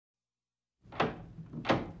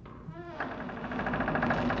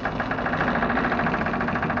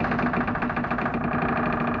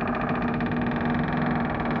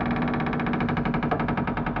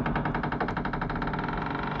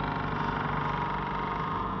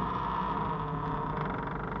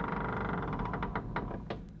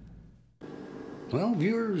Well,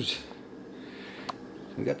 viewers,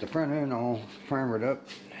 we got the front end all primered up.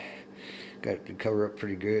 Got the cover up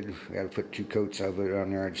pretty good. We got to put 2 coats of it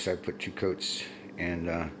on there. I decided to put 2 coats, and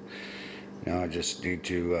now I just need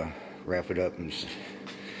to wrap it up in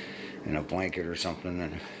a blanket or something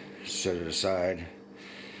and set it aside.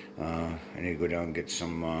 I need to go down and get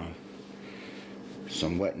some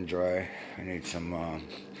wet and dry. I need some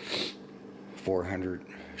 400,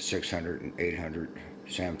 600, and 800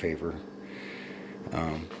 sandpaper.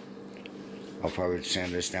 I'll probably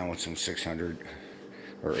sand this down with some 600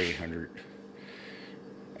 or 800,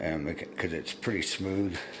 because it's pretty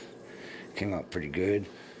smooth. Came out pretty good.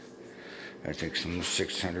 I think some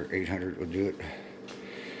 600, 800 would do it.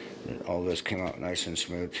 And all this came out nice and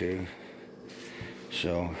smooth too.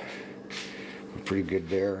 So we're pretty good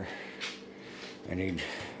there.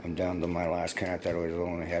 I'm down to my last can. I thought I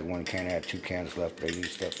only had 1 can. I had 2 cans left. I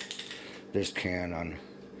used up this can on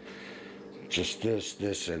just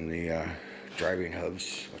this and the driving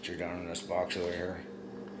hubs, which are down in this box over here.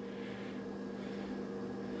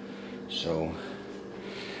 So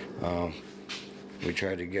we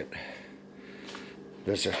tried to get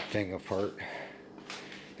this thing apart,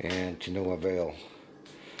 and to no avail.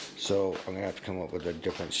 So I'm gonna have to come up with a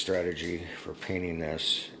different strategy for painting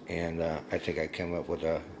this, and I think I came up with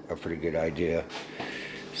a pretty good idea.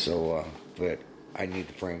 So but I need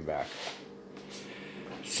the frame back.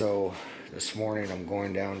 So this morning I'm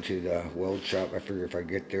going down to the weld shop. I figure if I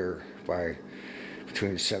get there by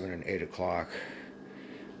between 7 and 8 o'clock,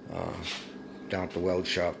 down at the weld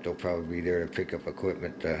shop, they'll probably be there to pick up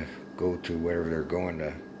equipment to go to wherever they're going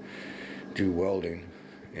to do welding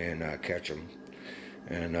and catch them.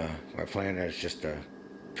 And my plan is just to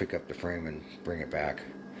pick up the frame and bring it back.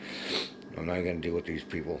 I'm not going to deal with these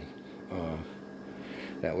people.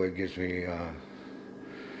 That way it gives me a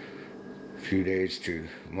few days to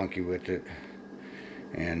monkey with it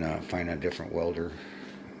and find a different welder.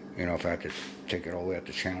 You know, if I have to take it all the way up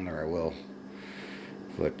to Chandler, I will.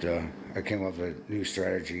 But I came up with a new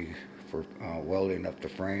strategy for welding up the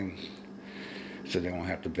frame so they won't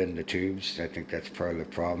have to bend the tubes. I think that's part of the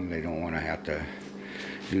problem. They don't want to have to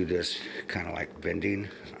do this kind of like bending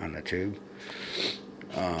on the tube,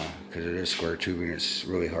 because it is square tubing. It's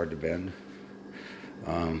really hard to bend.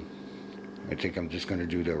 I think I'm just going to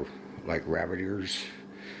do the like rabbit ears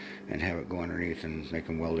and have it go underneath and make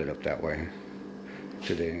them weld it up that way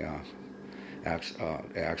to the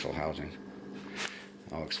actual housing.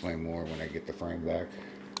 I'll explain more when I get the frame back.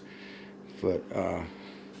 But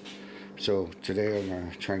so today I'm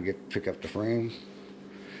gonna try and pick up the frame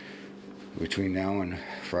between now and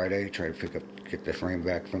Friday. Try to get the frame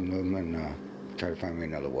back from them, and try to find me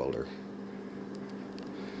another welder.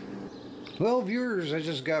 Well, viewers, I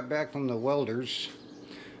just got back from the welders.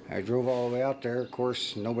 I drove all the way out there. Of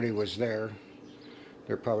course, nobody was there.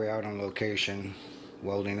 They're probably out on location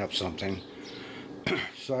welding up something.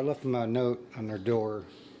 So I left them a note on their door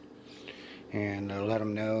and let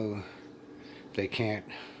them know they can't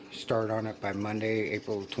start on it by Monday,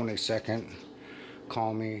 April 22nd.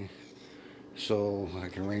 Call me so I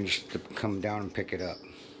can arrange to come down and pick it up.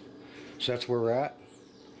 So that's where we're at.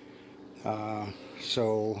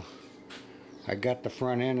 So I got the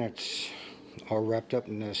front end. It's all wrapped up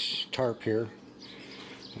in this tarp here,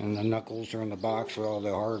 and the knuckles are in the box with all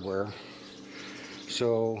the hardware.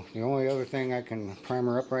 So the only other thing I can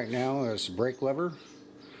primer up right now is the brake lever.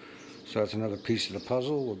 So that's another piece of the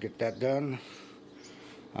puzzle. We'll get that done.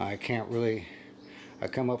 I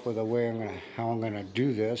come up with a way how I'm gonna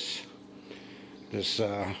do this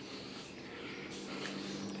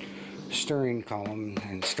steering column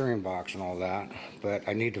and steering box and all that, but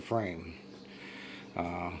I need the frame.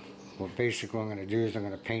 What basically I'm gonna do is I'm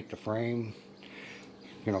gonna paint the frame,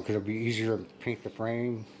 you know, because it'll be easier to paint the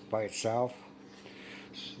frame by itself.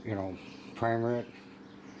 You know, primer it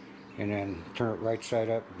and then turn it right side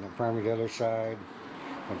up, and then primer the other side,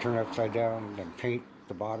 and turn it upside down, then paint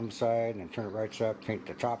the bottom side, and turn it right side up, paint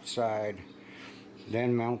the top side,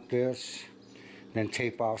 then mount this, then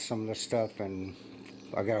tape off some of the stuff. And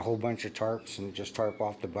I got a whole bunch of tarps, and just tarp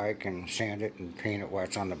off the bike and sand it and paint it while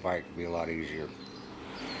it's on the bike. It'll be a lot easier.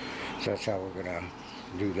 So that's how we're gonna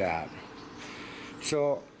do that.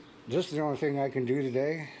 So this is the only thing I can do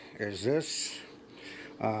today is this.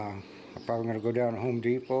 I'm probably going to go down to Home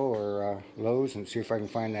Depot or Lowe's and see if I can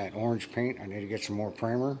find that orange paint. I need to get some more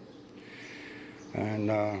primer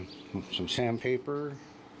and some sandpaper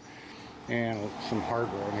and some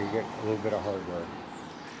hardware. I need to get a little bit of hardware.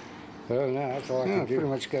 But other than that, that's all I can do. Pretty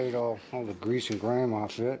much got it all the grease and grime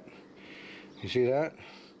off it. You see that?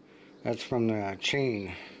 That's from the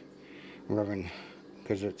chain rubbing,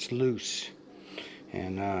 because it's loose.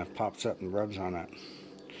 and pops up and rubs on it.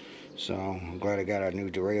 So I'm glad I got a new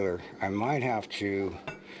derailleur. I might have to,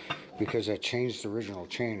 because I changed the original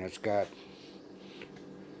chain. It's got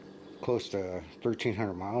close to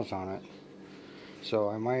 1,300 miles on it. So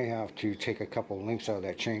I might have to take a couple links out of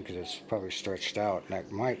that chain because it's probably stretched out. And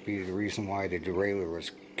that might be the reason why the derailleur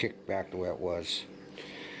was kicked back the way it was.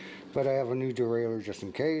 But I have a new derailleur just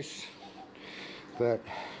in case. But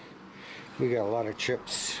we got a lot of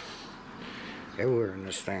chips everywhere in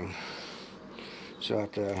this thing. So I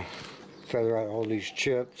have to feather out all these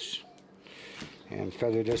chips and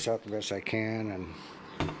feather this out the best I can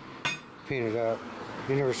and paint it up.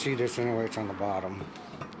 You never see this anyway, it's on the bottom.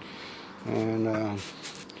 And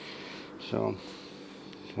so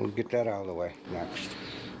we'll get that out of the way next.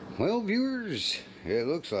 Well, viewers, it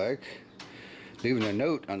looks like leaving a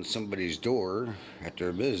note on somebody's door at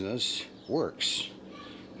their business works.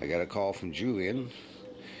 I got a call from Julian,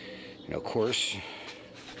 and of course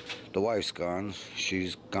the wife's gone.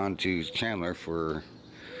 She's gone to Chandler for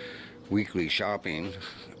weekly shopping.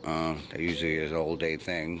 That usually is an all-day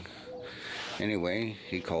thing. Anyway,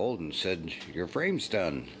 he called and said, your frame's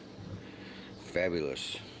done.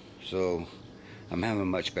 Fabulous. So I'm having a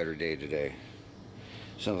much better day today.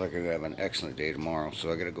 Sounds like I'm gonna have an excellent day tomorrow. So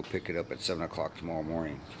I gotta go pick it up at 7 o'clock tomorrow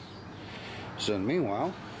morning. So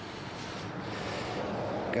meanwhile,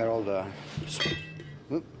 got all the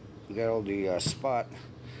spot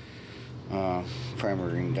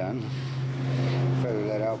primering done. Feathered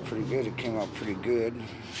that out pretty good. It came out pretty good.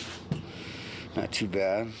 Not too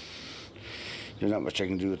bad. There's not much I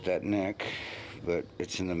can do with that neck, but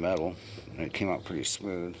it's in the metal and it came out pretty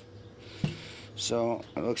smooth. So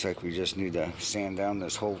it looks like we just need to sand down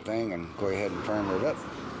this whole thing and go ahead and primer it up,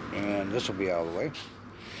 and this will be out of the way.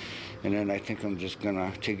 And then I think I'm just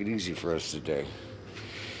gonna take it easy for us today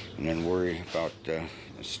and then worry about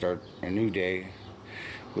start a new day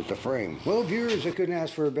with the frame. Well, viewers, I couldn't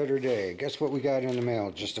ask for a better day. Guess what we got in the mail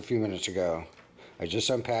just a few minutes ago? I just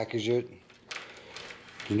unpackaged it.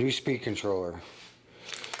 The new speed controller.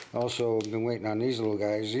 Also, I've been waiting on these little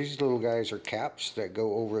guys. These little guys are caps that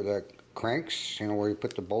go over the cranks, you know, where you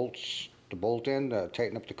put the bolt in to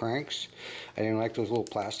tighten up the cranks. I didn't like those little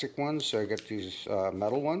plastic ones, so I got these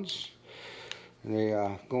metal ones. And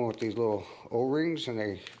they go with these little O-rings, and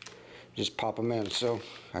they just pop them in. So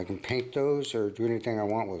I can paint those or do anything I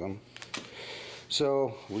want with them.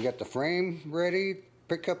 So we got the frame ready,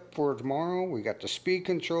 pickup for tomorrow. We got the speed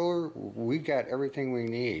controller. We got everything we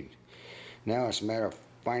need. Now it's a matter of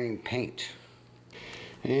finding paint.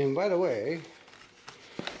 And by the way,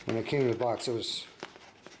 when it came in the box, it was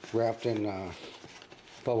wrapped in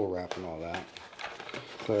bubble wrap and all that,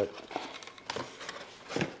 but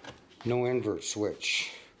no invert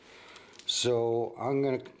switch. So I'm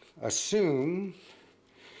going to assume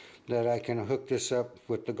that I can hook this up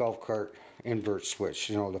with the golf cart invert switch,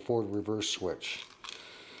 you know, the forward reverse switch.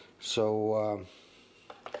 So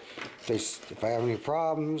if I have any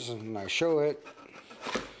problems and I show it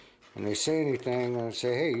and they say anything, I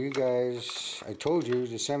say, hey, you guys, I told you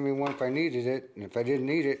to send me one if I needed it, and if I didn't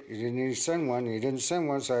need it, you didn't need to send one, and you didn't send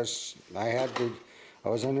one, so I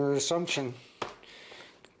was under an assumption,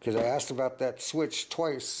 because I asked about that switch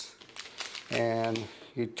twice and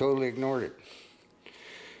you totally ignored it.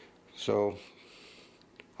 So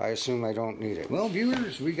I assume I don't need it. Well,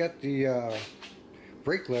 viewers, we got the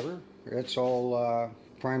brake lever. It's all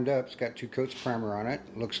primed up. It's got 2 coats of primer on it.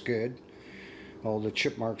 Looks good. All the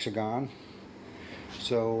chip marks are gone.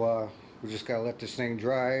 So we just gotta let this thing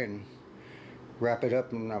dry and wrap it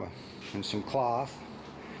up in some cloth.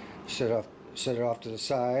 Set it off to the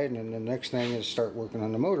side, and then the next thing is start working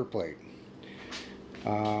on the motor plate.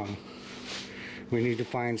 We need to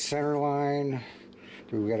find center line.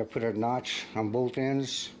 We got to put a notch on both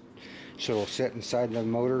ends so it'll sit inside the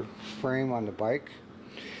motor frame on the bike.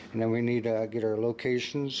 And then we need to get our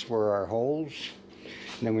locations for our holes.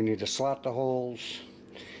 And then we need to slot the holes.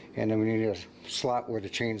 And then we need to slot where the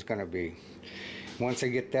chain's going to be. Once I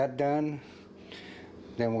get that done,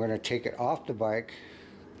 then we're going to take it off the bike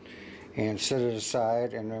and set it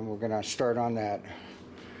aside, and then we're going to start on that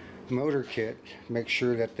motor kit, make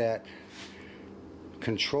sure that that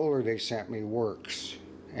controller they sent me works,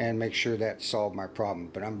 and make sure that solved my problem.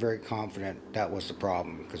 But I'm very confident that was the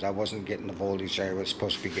problem, because I wasn't getting the voltage I was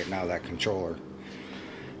supposed to be getting out of that controller.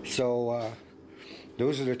 So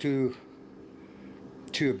those are the two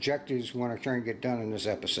objectives we want to try and get done in this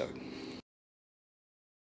episode.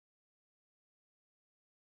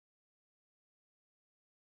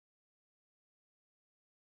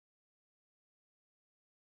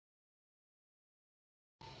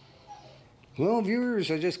 Well,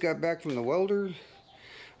 viewers, I just got back from the welder.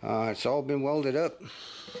 It's all been welded up.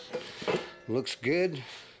 Looks good.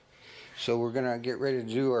 So we're gonna get ready to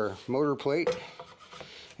do our motor plate.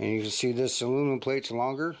 And you can see this aluminum plate's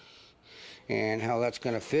longer and how that's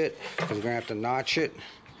gonna fit, because we're gonna have to notch it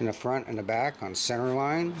in the front and the back on center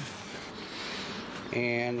line.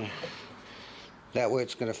 And that way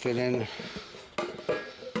it's gonna fit in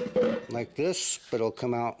like this, but it'll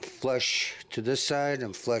come out flush to this side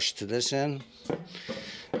and flush to this end,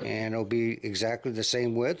 and it'll be exactly the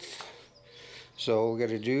same width. So what we're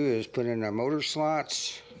going to do is put in our motor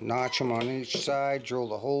slots, notch them on each side, drill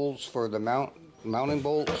the holes for the mounting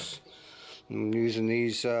bolts. I'm using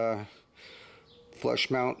these flush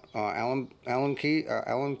mount Allen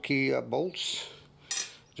key bolts.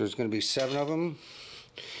 There's going to be 7 of them.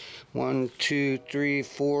 1, 2, 3,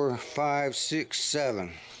 4, 5, 6,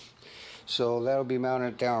 7. So that'll be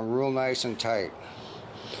mounted down real nice and tight.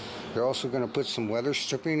 You're also going to put some weather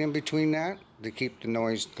stripping in between that to keep the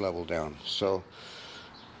noise level down. So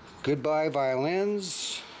goodbye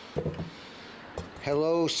violins,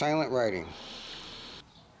 hello silent writing.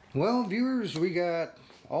 Well, viewers, we got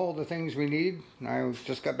all the things we need. I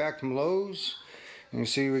just got back from Lowe's. You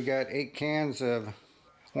see we got 8 cans of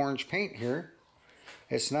orange paint here.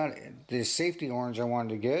 It's not the safety orange I wanted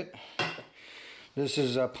to get. This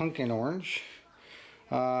is a pumpkin orange.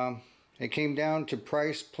 It came down to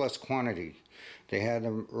price plus quantity. They had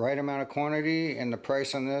the right amount of quantity, and the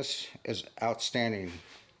price on this is outstanding.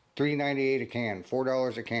 $3.98 a can,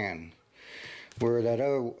 $4 a can. Where that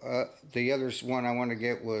other, the other one I wanted to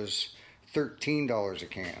get was $13 a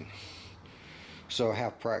can. So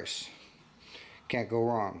half price. Can't go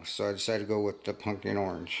wrong. So I decided to go with the pumpkin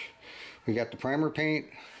orange. We got the primer paint.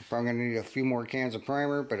 Probably going to need a few more cans of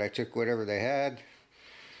primer, but I took whatever they had.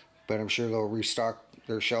 But I'm sure they'll restock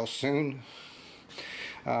their shelves soon.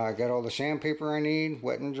 I got all the sandpaper I need,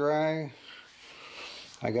 wet and dry.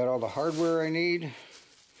 I got all the hardware I need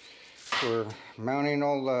for mounting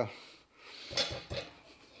all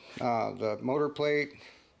the motor plate,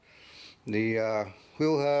 the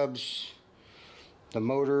wheel hubs, the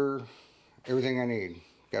motor, everything I need.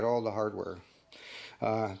 Got all the hardware.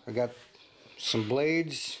 I got some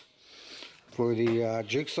blades for the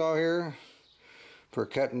jigsaw here for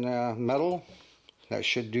cutting metal. That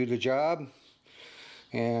should do the job.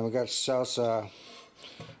 And we got ourselves a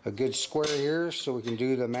good square here so we can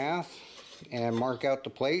do the math and mark out the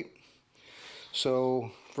plate.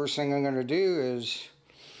 So first thing I'm going to do is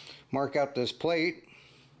mark out this plate,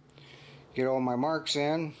 get all my marks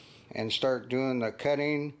in, and start doing the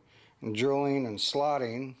cutting and drilling and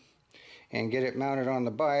slotting and get it mounted on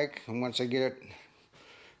the bike. And once I get it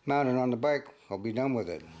mounted on the bike, I'll be done with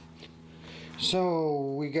it.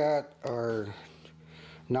 So we got our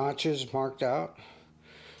notches marked out.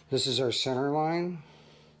 This is our center line,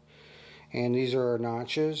 and these are our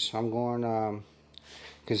notches. I'm going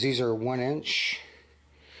because these are 1-inch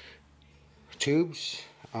tubes.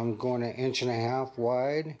 I'm going 1.5 inches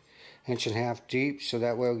wide, 1.5 inches deep, so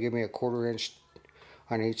that way it'll give me a 1/4 inch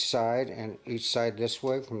on each side, and each side this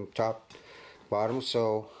way from top to bottom.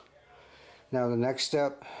 So now the next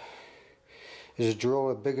step is to drill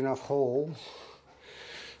a big enough hole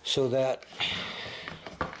so that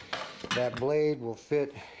that blade will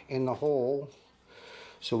fit in the hole,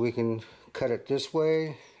 so we can cut it this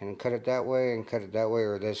way and cut it that way and cut it that way,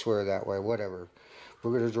 or this way or that way, whatever.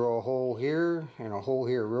 We're going to draw a hole here and a hole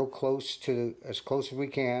here real close to, as close as we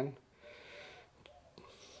can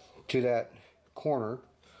to that corner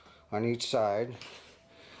on each side,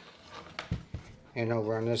 and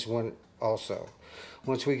over on this one also.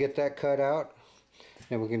 Once we get that cut out,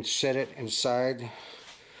 then we can set it inside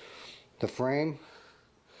the frame,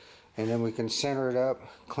 and then we can center it up,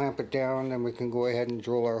 clamp it down, then we can go ahead and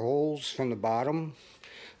drill our holes from the bottom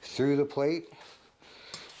through the plate.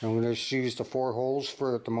 I'm going to just use the 4 holes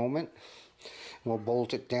for at the moment. We'll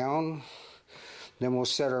bolt it down, then we'll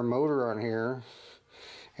set our motor on here,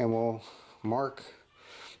 and we'll mark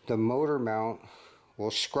the motor mount. We'll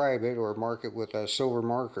scribe it or mark it with a silver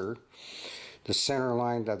marker, the center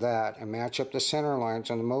line to that, and match up the center lines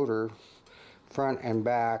on the motor front and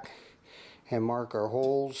back, and mark our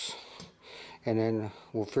holes, and then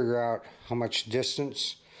we'll figure out how much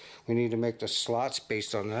distance we need to make the slots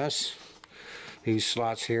based on this, these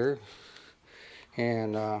slots here,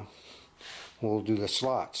 and we'll do the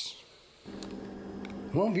slots.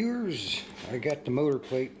 Well, viewers, I got the motor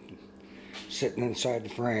plate sitting inside the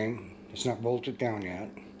frame. It's not bolted down yet,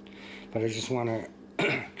 but I just want to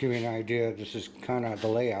give you an idea. This is kind of the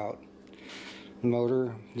layout. The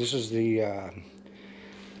motor, this is the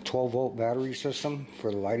 12-volt battery system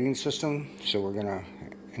for the lighting system, so we're going to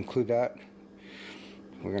include that.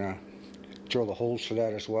 We're going to drill the holes for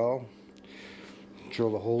that as well.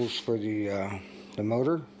 Drill the holes for the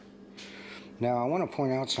motor. Now I want to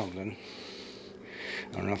point out something.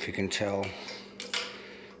 I don't know if you can tell,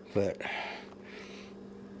 but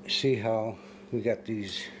see how we got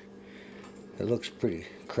these, it looks pretty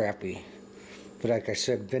crappy, but like I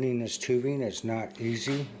said, bending this tubing is not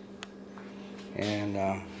easy. And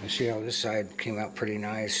you see how this side came out pretty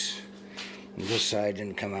nice, and this side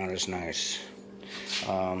didn't come out as nice.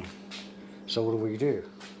 So what do?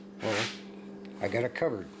 Well, I got it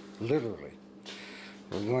covered, literally.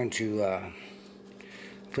 We're going to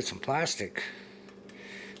put some plastic.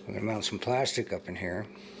 We're going to mount some plastic up in here,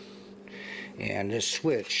 and this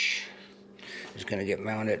switch is going to get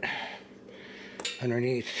mounted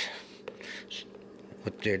underneath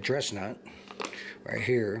with the address nut right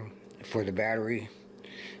here for the battery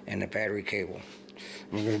and the battery cable.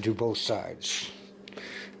 We're going to do both sides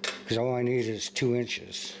because all I need is 2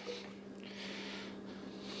 inches.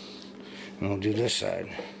 And we'll do this side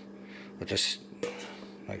with this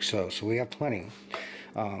like so. So we have plenty.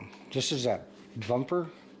 This is that bumper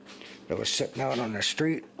that was sitting out on the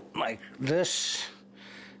street like this,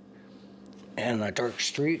 and the dark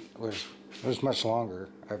street was much longer.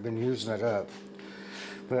 I've been using it up,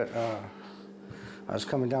 but I was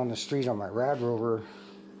coming down the street on my Rad Rover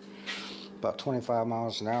about 25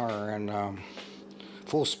 miles an hour and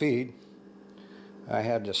full speed. I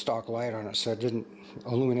had the stock light on it, so it didn't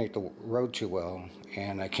illuminate the road too well,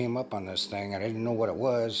 and I came up on this thing and I didn't know what it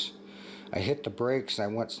was. I hit the brakes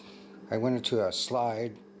and I went into a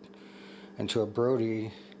slide, into a Brody,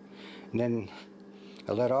 and then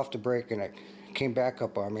I let off the brake and it came back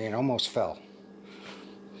up on me and almost fell.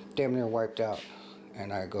 Damn near wiped out.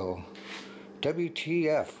 And I go,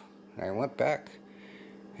 WTF? And I went back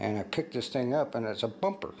and I picked this thing up, and it's a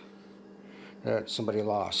bumper that somebody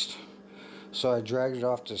lost. So I dragged it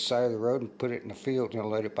off to the side of the road and put it in the field,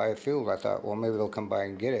 let it by a field. I thought, well, maybe they'll come by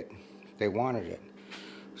and get it. They wanted it.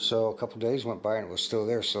 So a couple days went by and it was still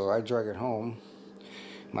there, so I drag it home.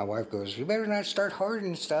 My wife goes, you better not start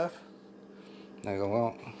hoarding stuff. And I go,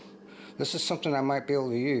 well, this is something I might be able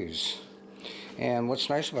to use. And what's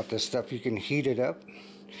nice about this stuff, you can heat it up,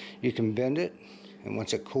 you can bend it, and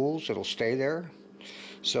once it cools, it'll stay there.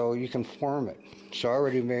 So you can form it. So I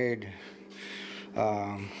already made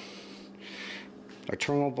a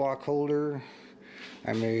terminal block holder.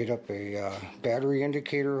 I made up a battery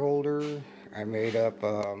indicator holder. I made up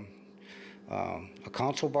a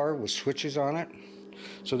console bar with switches on it.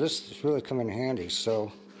 So this is really coming in handy.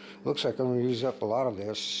 So looks like I'm going to use up a lot of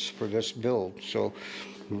this for this build. So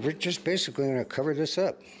we're just basically going to cover this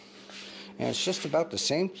up. And it's just about the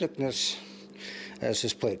same thickness as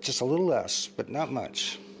this plate, just a little less, but not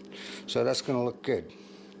much. So that's going to look good.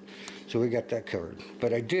 So we got that covered.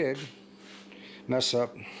 But I did mess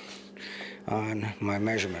up on my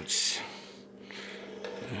measurements.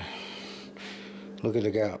 Look at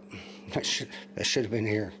the gap. That should have been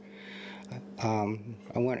here. I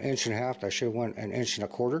went 1.5 inches. I should have went 1.25 inches,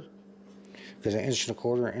 because 1.25 inches,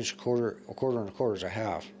 1.25 inches, 1.25 is a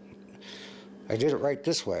half. I did it right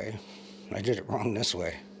this way. I did it wrong this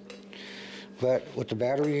way. But with the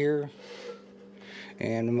battery here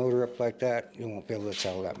and the motor up like that, you won't be able to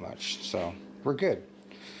tell that much. So we're good.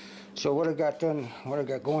 So what I got done, what I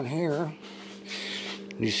got going here,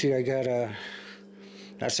 you see I got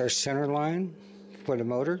that's our center line for the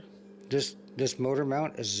motor. This motor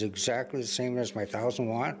mount is exactly the same as my 1000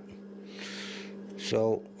 watt.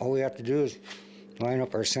 So all we have to do is line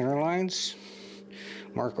up our center lines,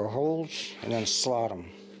 mark our holes, and then slot them.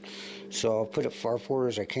 So I'll put it far forward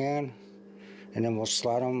as I can, and then we'll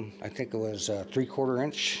slot them. I think it was 3/4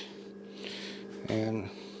 inch, and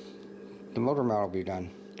the motor mount will be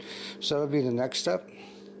done. So that'll be the next step,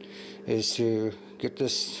 is to get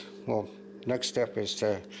this, well, next step is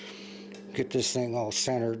to get this thing all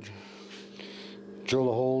centered, drill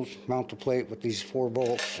the holes, mount the plate with these 4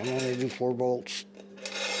 bolts. I'm only do 4 bolts.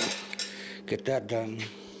 Get that done.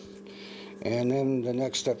 And then the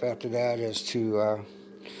next step after that is to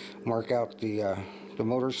mark out the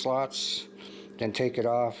motor slots, then take it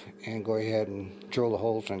off and go ahead and drill the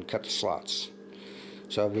holes and cut the slots.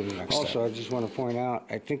 So that'll be the next step. Also, I just want to point out,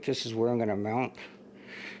 I think this is where I'm going to mount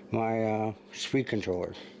my speed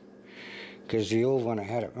controller, because the old one I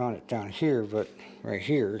had it mounted down here, but right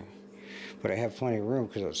here, but I have plenty of room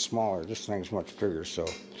because it's smaller. This thing's much bigger, so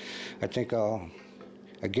I think I'll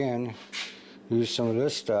again use some of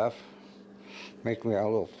this stuff, make me a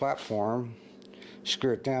little platform,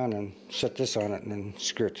 screw it down and set this on it, and then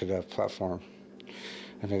screw it to the platform.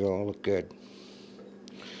 I think it'll look good.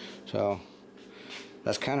 So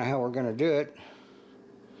that's kind of how we're going to do it.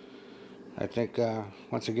 I think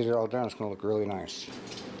once I get it all done, it's going to look really nice.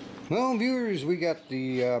 Well, viewers, we got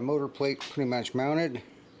the motor plate pretty much mounted.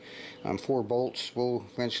 4 bolts. We'll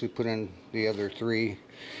eventually put in the other 3.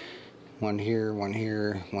 One here,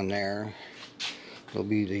 one there. It'll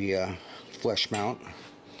be the flush mount.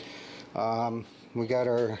 We got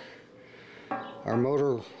our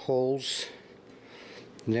motor holes.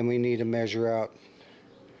 And then we need to measure out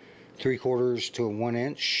 3/4 to 1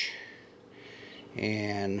 inch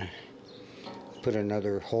and put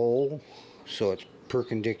another hole so it's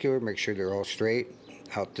perpendicular. Make sure they're all straight.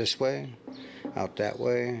 Out this way, out that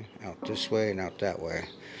way, out this way, and out that way.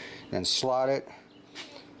 Then slot it.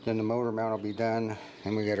 Then the motor mount will be done.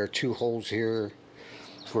 And we got our 2 holes here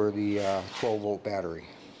for the 12-volt battery.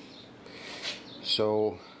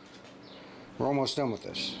 So we're almost done with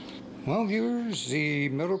this. Well, viewers, the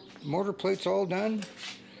motor plate's all done.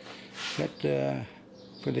 Got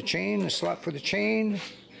for the chain, the slot for the chain.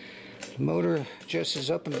 The motor adjusts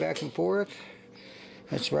up and back and forth.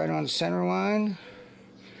 That's right on the center line.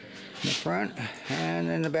 In the front and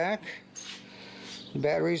in the back. The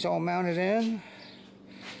battery's all mounted in.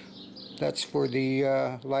 That's for the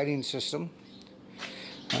lighting system.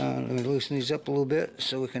 Let me loosen these up a little bit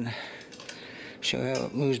so we can show how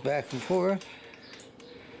it moves back and forth.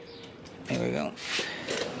 There we go.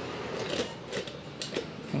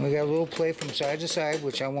 And we got a little play from side to side,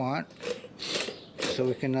 which I want, so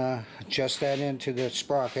we can adjust that into the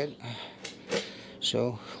sprocket.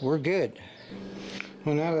 So we're good.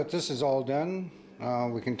 Well, now that this is all done,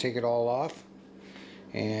 we can take it all off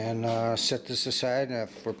and set this aside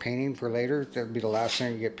for painting for later. That'll be the last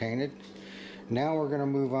thing to get painted. Now we're going to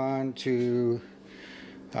move on to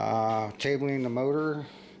tabling the motor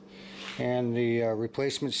and the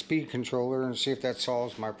replacement speed controller and see if that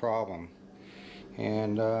solves my problem.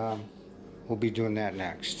 And we'll be doing that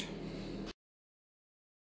next.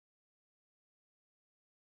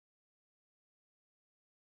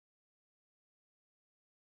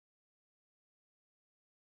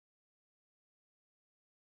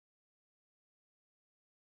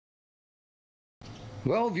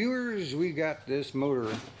 Well, viewers, we got this motor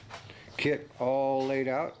kit all laid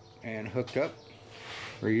out and hooked up.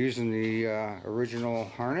 We're using the original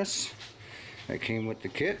harness that came with the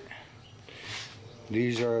kit.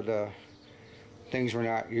 These are the things we're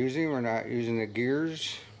not using. We're not using the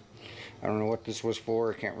gears. I don't know what this was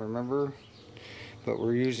for, I can't remember. But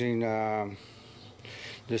we're using,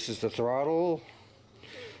 this is the throttle,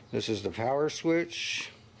 this is the power switch,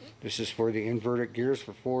 this is for the inverted gears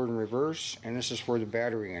for forward and reverse, and this is for the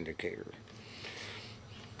battery indicator.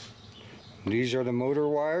 These are the motor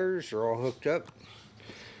wires, they're all hooked up.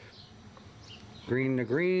 Green to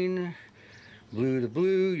green, blue to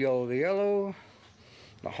blue, yellow to yellow.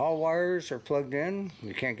 The hall wires are plugged in.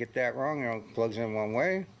 You can't get that wrong, it plugs in one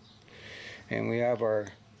way. And we have our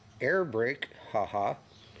air brake,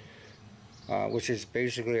 which is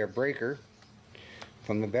basically a breaker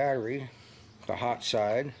from the battery, the hot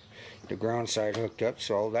side, the ground side hooked up,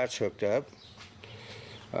 so that's hooked up.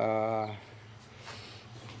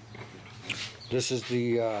 This is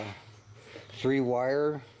the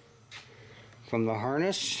 3-wire from the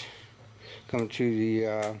harness come to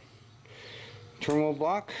the terminal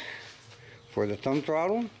block for the thumb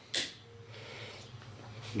throttle.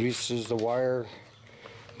 This is the wire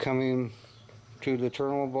coming to the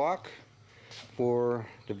terminal block for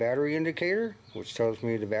the battery indicator, which tells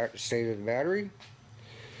me the state of the battery.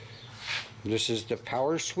 This is the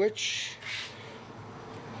power switch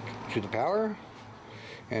to the power,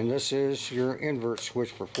 and this is your invert switch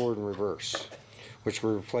for forward and reverse, which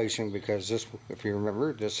we're replacing because this, if you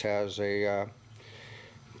remember, this has a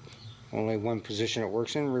only one position it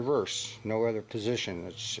works in, reverse, no other position.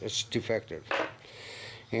 It's defective.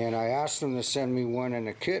 And I asked them to send me one in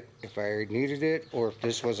a kit if I needed it, or if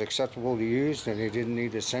this was acceptable to use. Then they didn't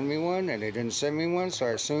need to send me one, and they didn't send me one, so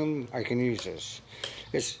I assumed I can use this.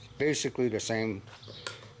 It's basically the same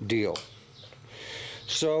deal.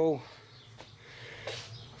 So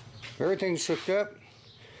everything's hooked up.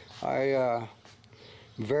 I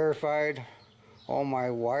verified all my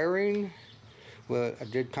wiring. Well, I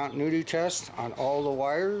did continuity test on all the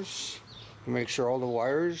wires to make sure all the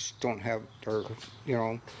wires don't have, or you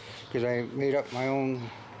know, because I made up my own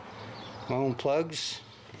plugs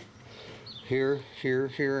here, here,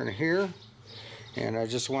 here, and here, and I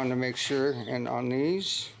just wanted to make sure. And on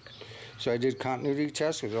these, so I did continuity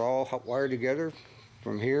tests because they're all wired together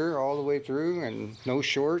from here all the way through, and no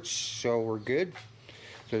shorts, so we're good.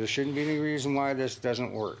 So there shouldn't be any reason why this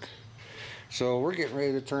doesn't work. So we're getting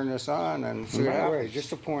ready to turn this on and see what happens. Just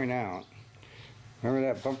to point out,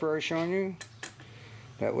 remember that bumper I was showing you?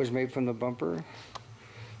 That was made from the bumper.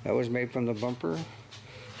 That was made from the bumper,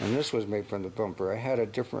 and this was made from the bumper. I had a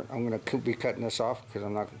different, I'm going to be cutting this off because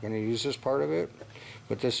I'm not going to use this part of it,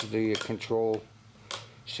 but this is the control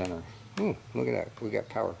center. Ooh, look at that, we got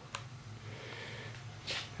power.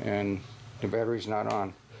 And the battery's not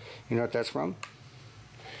on. You know what that's from?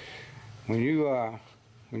 When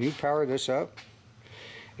you power this up,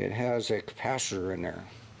 it has a capacitor in there,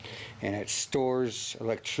 and it stores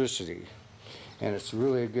electricity. And it's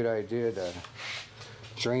really a good idea to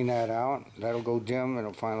drain that out. That'll go dim,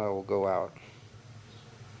 and finally will go out.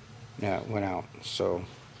 Yeah, it went out, so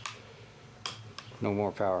no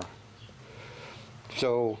more power.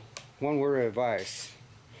 So, one word of advice: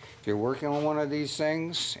 if you're working on one of these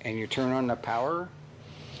things and you turn on the power,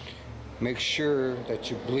 make sure that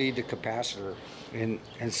you bleed the capacitor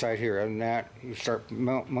inside here. Other than that, you start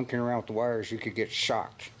monkeying around with the wires, you could get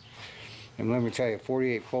shocked. And let me tell you,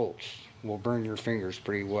 48 volts will burn your fingers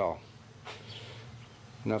pretty well.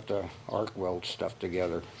 Enough to arc weld stuff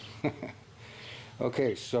together.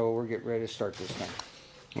 Okay, so we're getting ready to start this thing.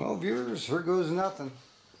 Well, viewers, here goes nothing.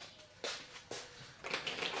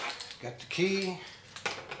 Got the key.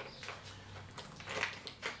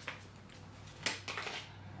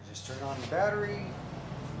 Just turn on the battery.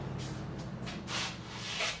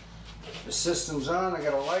 The system's on. I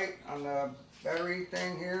got a light on the battery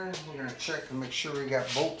thing here. We're going to check and make sure we got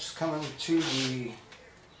bolts coming to the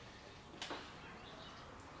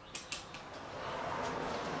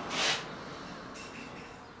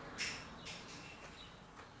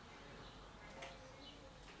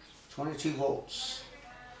 .22 volts.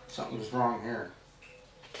 Something's wrong here.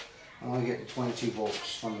 I'm only getting 22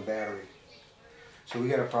 volts from the battery. So we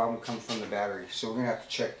got a problem coming from the battery. So we're going to have to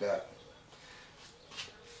check that.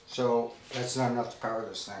 So that's not enough to power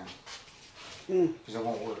this thing. Because it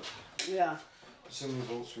won't work. Yeah. See how many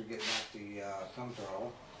volts we're getting at the thumb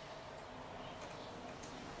throttle.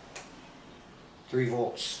 3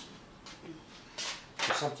 volts.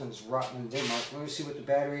 So something's rotten in Denmark. Let me see what the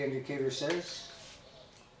battery indicator says.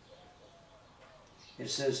 It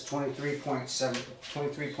says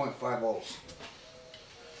 23.5 volts.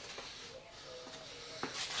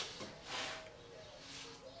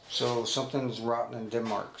 So something's rotten in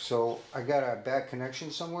Denmark. So I got a bad connection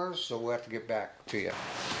somewhere, so we'll have to get back to you.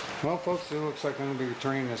 Well, folks, it looks like I'm going to be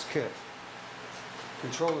returning this kit.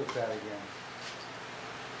 Controller's bad again.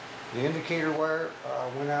 The indicator wire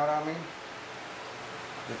went out on me.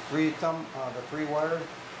 The three wire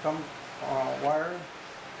thumb wire.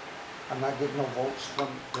 I'm not getting no volts from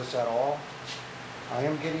this at all. I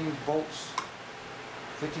am getting volts,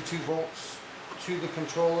 52 volts to the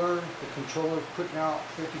controller. The controller is putting out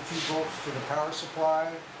 52 volts to the power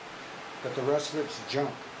supply, but the rest of it's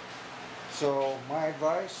junk. So my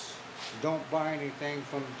advice, don't buy anything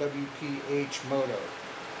from WPH Moto.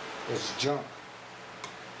 It's junk.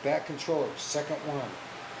 Bad controller, second one.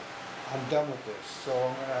 I'm done with this. So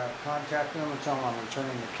I'm going to contact them and tell them I'm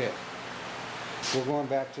returning the kit. We're going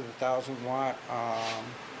back to the 1,000-watt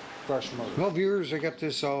brush motor. Well, viewers, I got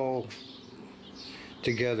this all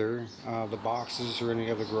together. The boxes are in the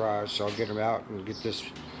other garage, so I'll get them out and get this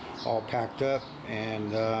all packed up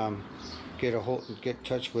and get in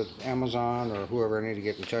touch with Amazon or whoever I need to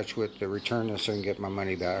get in touch with to return this and get my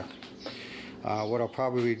money back. What I'll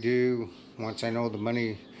probably do once I know the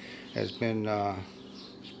money has been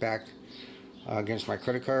back against my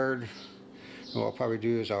credit card, what I'll probably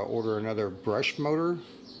do is I'll order another brush motor,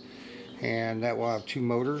 and that will have 2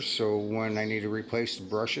 motors. So when I need to replace the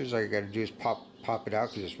brushes, all I got to do is pop it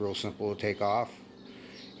out, because it's real simple to take off,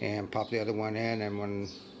 and pop the other one in, and when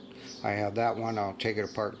I have that one, I'll take it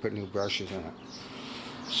apart and put new brushes in it.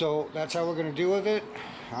 So that's how we're going to deal with it.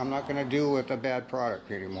 I'm not going to deal with a bad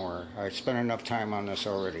product anymore. I spent enough time on this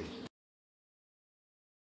already.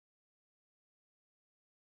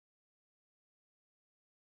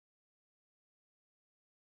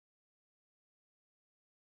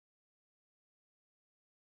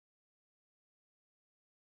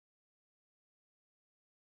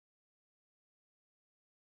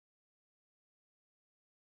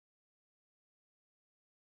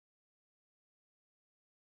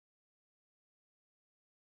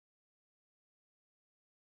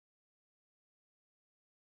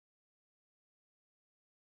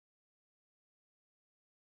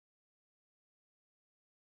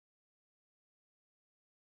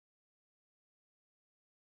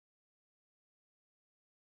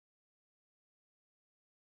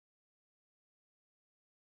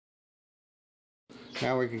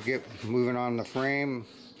 Now we can get moving on the frame,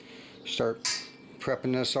 start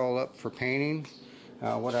prepping this all up for painting.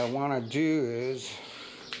 What I want to do is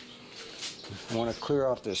I want to clear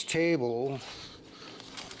off this table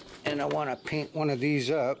and I want to paint one of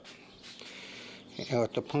these up,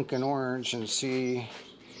 with the pumpkin orange, and see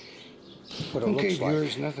what it looks like.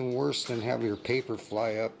 Viewers, nothing worse than have your paper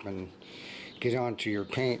fly up and get onto your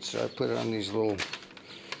paint, so I put it on these little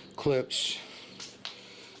clips,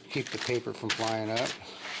 keep the paper from flying up.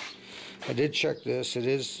 I did check this, it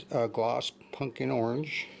is gloss pumpkin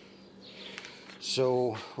orange,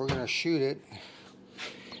 so we're going to shoot it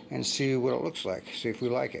and see what it looks like, see if we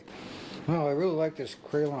like it. Well, I really like this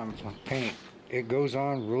crayon paint. It goes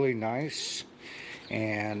on really nice,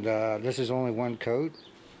 and this is only one coat,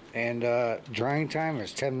 and drying time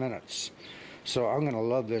is 10 minutes, so I'm going to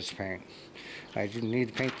love this paint. I do need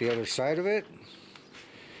to paint the other side of it,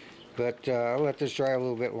 but I'll let this dry a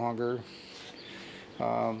little bit longer.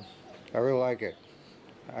 I really like it.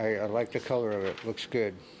 I like the color of it. Looks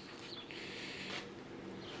good.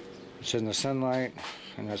 It's in the sunlight,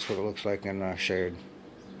 and that's what it looks like in the shade.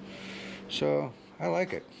 So I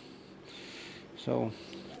like it. So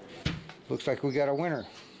looks like we got a winner.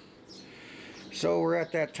 So we're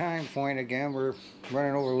at that time point again. We're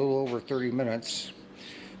running over a little over 30 minutes.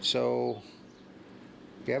 So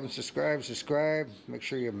if you haven't subscribed, subscribe. Make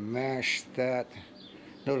sure you mash that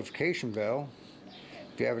notification bell.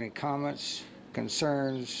 If you have any comments,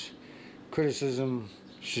 concerns, criticism,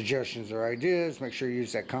 suggestions, or ideas, make sure you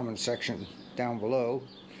use that comment section down below.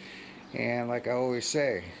 And like I always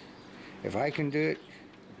say, if I can do it,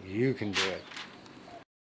 you can do it.